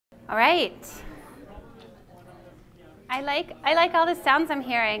All right. I like all the sounds I'm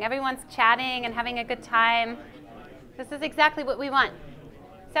hearing. Everyone's chatting and having a good time. This is exactly what we want.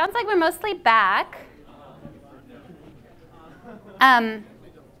 Sounds like we're mostly back.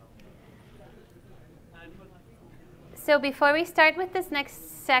 So before we start with this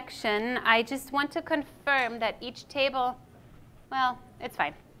next section, I just want to confirm that each table, well, it's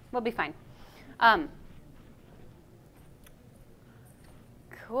fine. We'll be fine.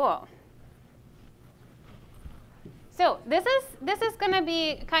 Cool. So this is going to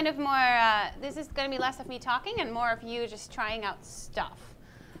be kind of more, this is going to be less of me talking and more of you just trying out stuff.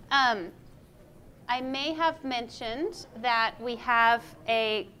 I may have mentioned that we have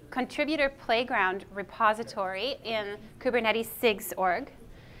a contributor playground repository in Kubernetes SIGs org.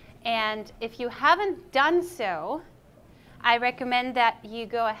 And if you haven't done so, I recommend that you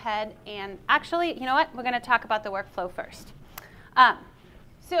go ahead and actually, you know what? We're going to talk about the workflow first.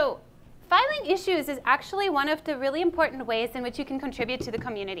 So filing issues is actually one of the really important ways in which you can contribute to the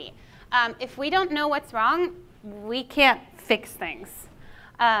community. If we don't know what's wrong, we can't fix things.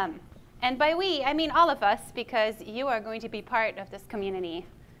 And by we, I mean all of us, because you are going to be part of this community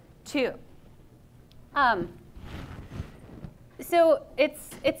too. So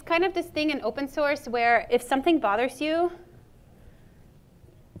it's kind of this thing in open source where if something bothers you,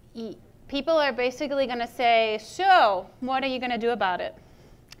 people are basically going to say, so what are you going to do about it?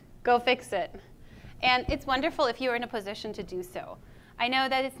 Go fix it. And it's wonderful if you're in a position to do so. I know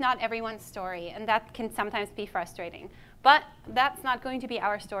that it's not everyone's story, and that can sometimes be frustrating. But that's not going to be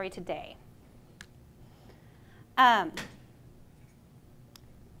our story today.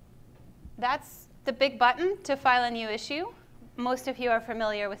 That's the big button to file a new issue. Most of you are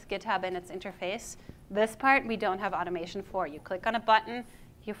familiar with GitHub and its interface. This part we don't have automation for. You click on a button,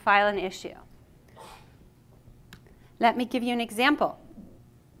 you file an issue. Let me give you an example.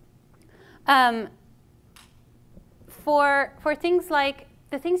 For things like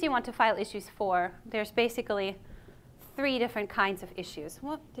the things you want to file issues for, there's basically 3 different kinds of issues.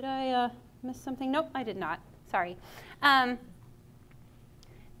 What, did I miss something? Nope, I did not. Sorry. And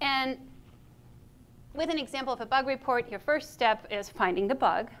with an example of a bug report, your first step is finding the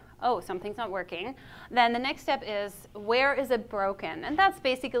bug. Oh, something's not working. Then the next step is, where is it broken? And that's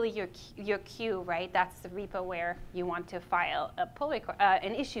basically your queue, right? That's the repo where you want to file a pull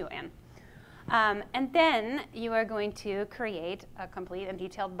an issue in. And then you are going to create a complete and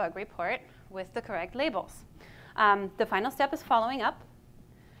detailed bug report with the correct labels. The final step is following up.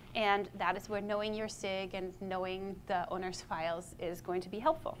 And that is where knowing your SIG and knowing the owner's files is going to be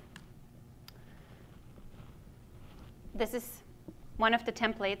helpful. This is one of the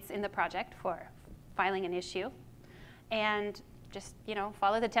templates in the project for filing an issue. And just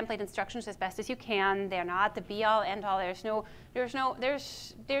follow the template instructions as best as you can. They're not the be-all, end-all. There's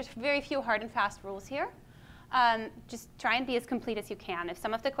very few hard and fast rules here. Just try and be as complete as you can. If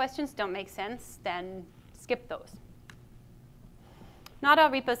some of the questions don't make sense, then skip those. Not all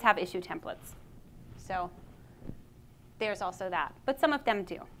repos have issue templates, so there's also that. But some of them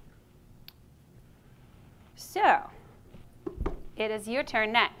do. So it is your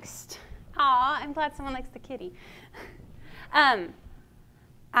turn next. Aw, I'm glad someone likes the kitty.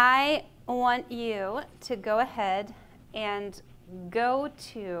 I want you to go ahead and go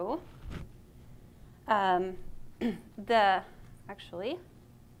to actually,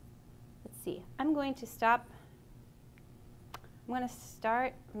 let's see. I'm going to start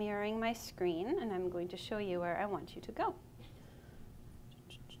mirroring my screen, and I'm going to show you where I want you to go.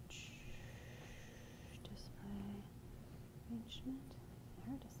 Display arrangement,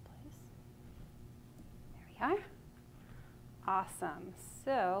 there, displays. There we are. Awesome.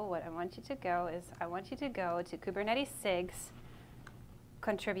 So what I want you to go is I want you to go to Kubernetes SIGs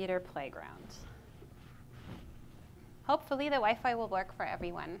contributor playground. Hopefully the Wi-Fi will work for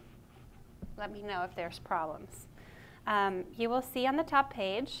everyone. Let me know if there's problems. You will see on the top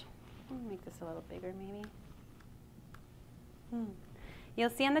page, let me make this a little bigger maybe. You'll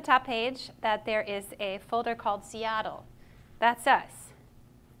see on the top page that there is a folder called Seattle. That's us.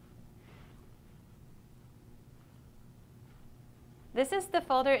 This is the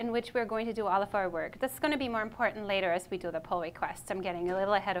folder in which we're going to do all of our work. This is going to be more important later as we do the pull requests. I'm getting a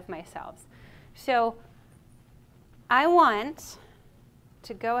little ahead of myself. So I want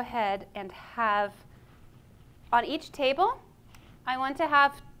to go ahead and have, on each table, I want to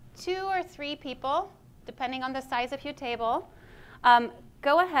have 2 or 3 people, depending on the size of your table,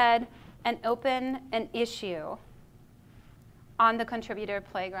 go ahead and open an issue on the contributor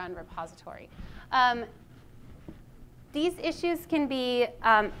playground repository. These issues can be,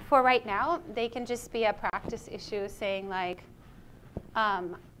 for right now, they can just be a practice issue saying like,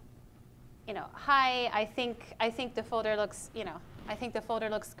 hi, I think the folder looks, I think the folder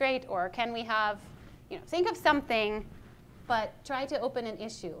looks great, or can we have, think of something, but try to open an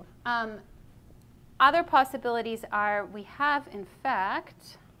issue. Other possibilities are we have, in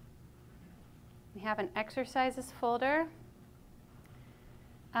fact, we have an exercises folder,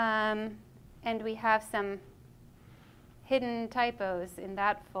 and we have some hidden typos in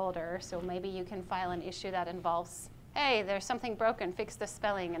that folder, so maybe you can file an issue that involves, hey, there's something broken, fix the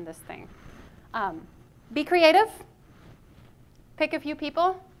spelling in this thing. Be creative. Pick a few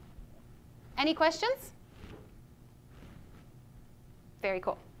people. Any questions? Very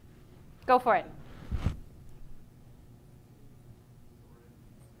cool. Go for it.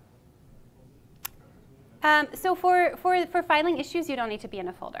 So for filing issues, you don't need to be in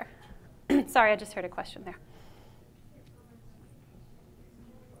a folder. Sorry, I just heard a question there.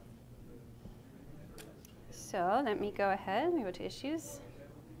 So let me go ahead and go to issues.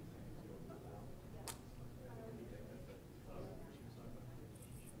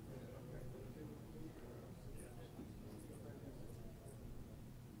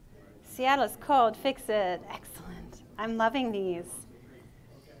 Seattle is cold, fix it. Excellent. I'm loving these.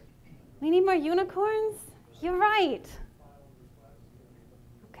 We need more unicorns? You're right.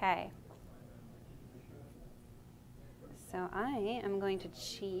 Okay. So I am going to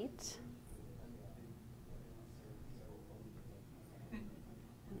cheat.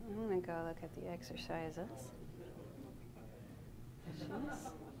 I'm going to go look at the exercises.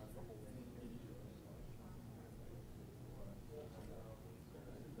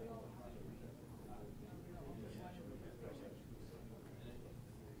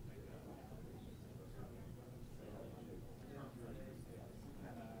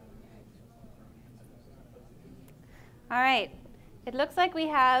 All right. It looks like we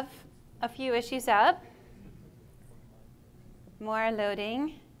have a few issues up. More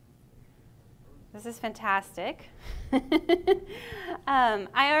loading. This is fantastic. I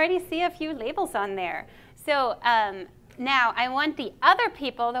already see a few labels on there. So now I want the other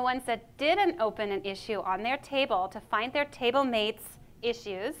people, the ones that didn't open an issue on their table, to find their table mates'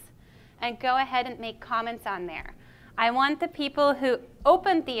 issues and go ahead and make comments on there. I want the people who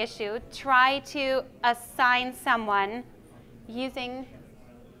opened the issue try to assign someone using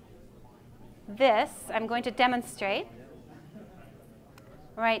this. I'm going to demonstrate.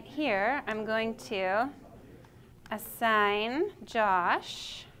 Right here, I'm going to assign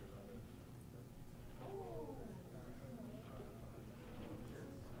Josh.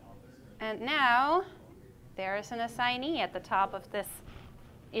 And now, there's an assignee at the top of this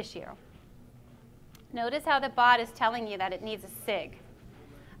issue. Notice how the bot is telling you that it needs a SIG.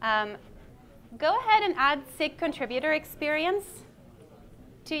 Go ahead and add SIG contributor experience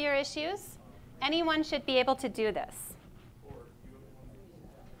to your issues. Anyone should be able to do this.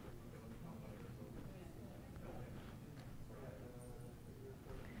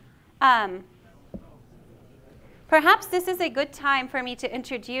 Perhaps this is a good time for me to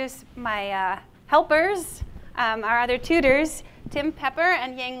introduce my helpers, our other tutors, Tim Pepper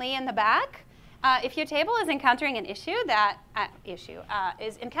and Yang Li in the back. If your table is encountering an issue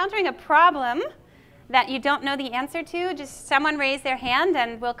is encountering a problem that you don't know the answer to, just someone raise their hand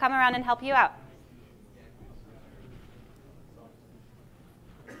and we'll come around and help you out.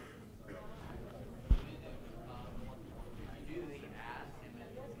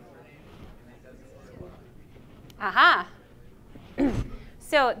 Aha.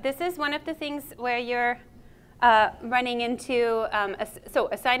 So this is one of the things where you're running into,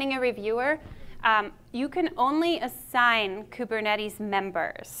 assigning a reviewer. You can only assign Kubernetes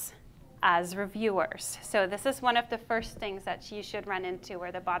members as reviewers. So this is one of the first things that you should run into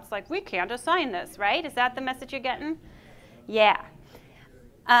where the bot's like, we can't assign this, right? Is that the message you're getting? Yeah.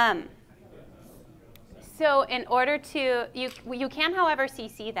 So in order to, you can, however,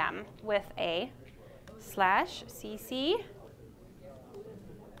 CC them with a /cc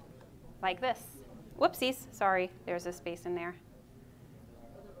like this. Whoopsies, sorry, there's a space in there.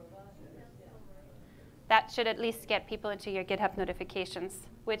 That should at least get people into your GitHub notifications,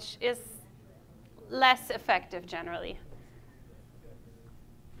 which is less effective generally.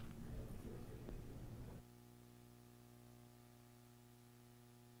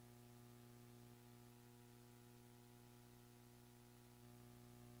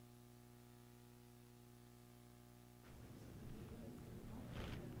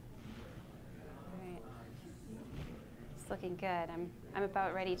 Looking good. I'm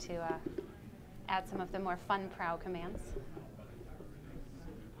about ready to add some of the more fun prow commands.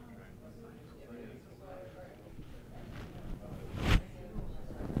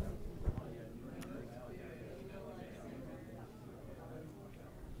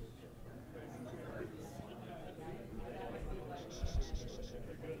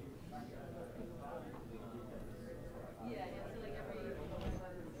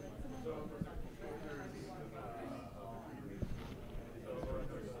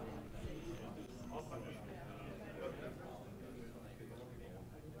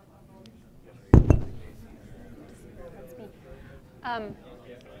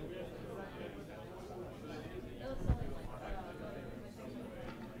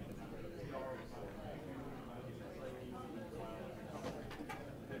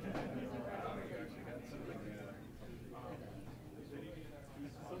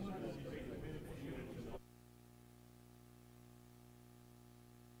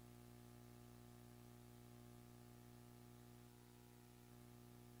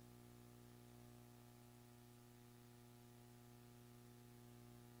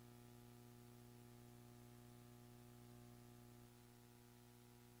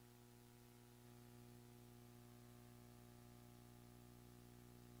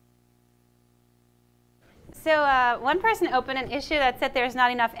 So one person opened an issue that said there's not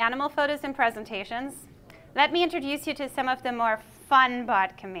enough animal photos in presentations. Let me introduce you to some of the more fun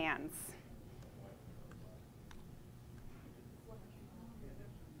bot commands.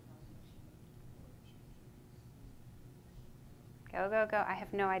 Go, go, go. I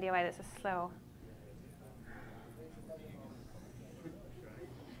have no idea why this is slow.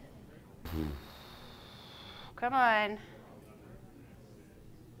 Come on.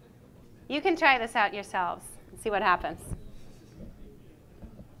 You can try this out yourselves and see what happens.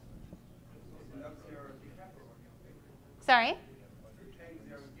 Sorry?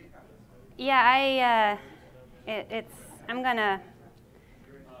 Yeah,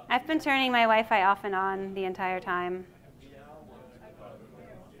 I've been turning my Wi-Fi off and on the entire time.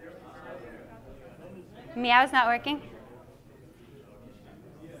 Meow's not working?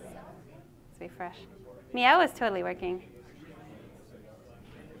 Let's refresh. Meow is totally working.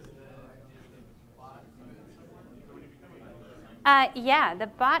 Yeah, the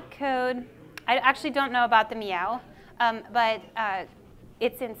bot code, I actually don't know about the Meow, but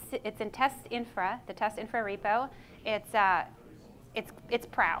it's in test infra, the test infra repo. It's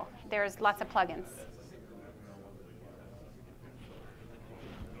prow. There's lots of plugins.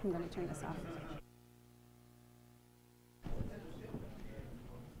 I'm going to turn this off.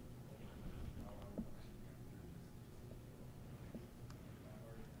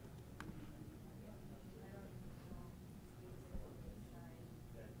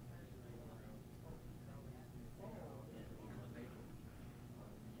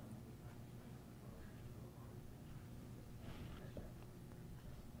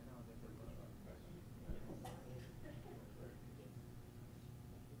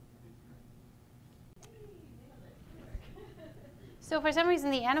 So for some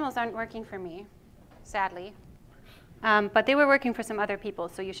reason, the animals aren't working for me, sadly. But they were working for some other people,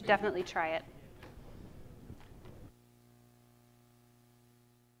 so you should definitely try it.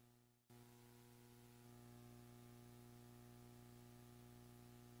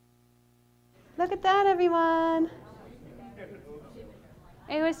 Look at that, everyone.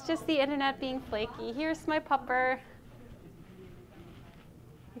 It was just the internet being flaky. Here's my pupper.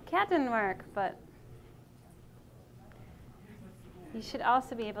 The cat didn't work, but you should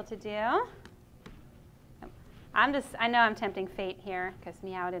also be able to do. I know I'm tempting fate here because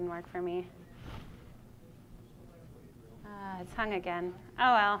Meow didn't work for me. It's hung again.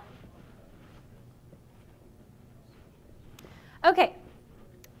 Oh well. Okay,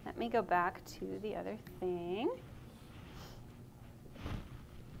 let me go back to the other thing.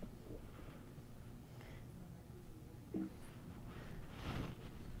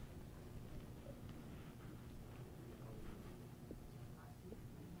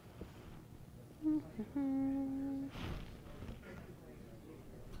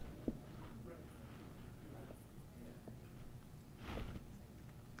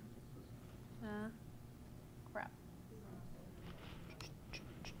 Crap.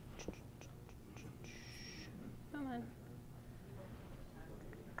 Come on.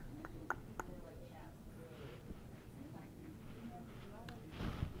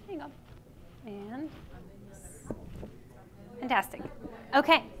 There you go. And fantastic.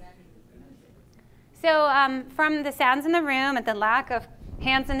 Okay. So from the sounds in the room and the lack of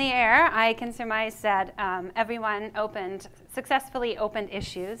hands in the air, I can surmise that everyone successfully opened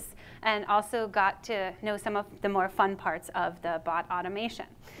issues and also got to know some of the more fun parts of the bot automation.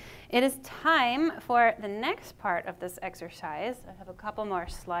 It is time for the next part of this exercise. I have a couple more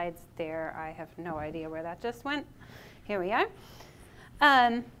slides there. I have no idea where that just went. Here we are.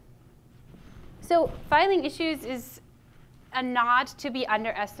 So filing issues is a not to be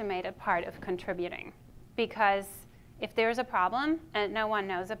underestimated part of contributing, because if there's a problem and no one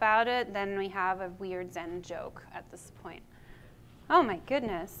knows about it, then we have a weird Zen joke at this point. Oh my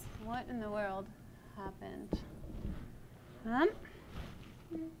goodness, what in the world happened?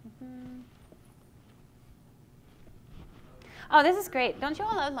 Oh, this is great. Don't you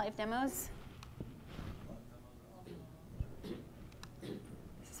all love live demos?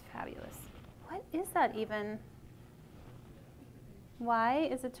 is that even? Why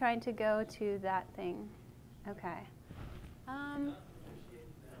is it trying to go to that thing? Okay.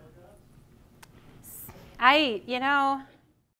 You know,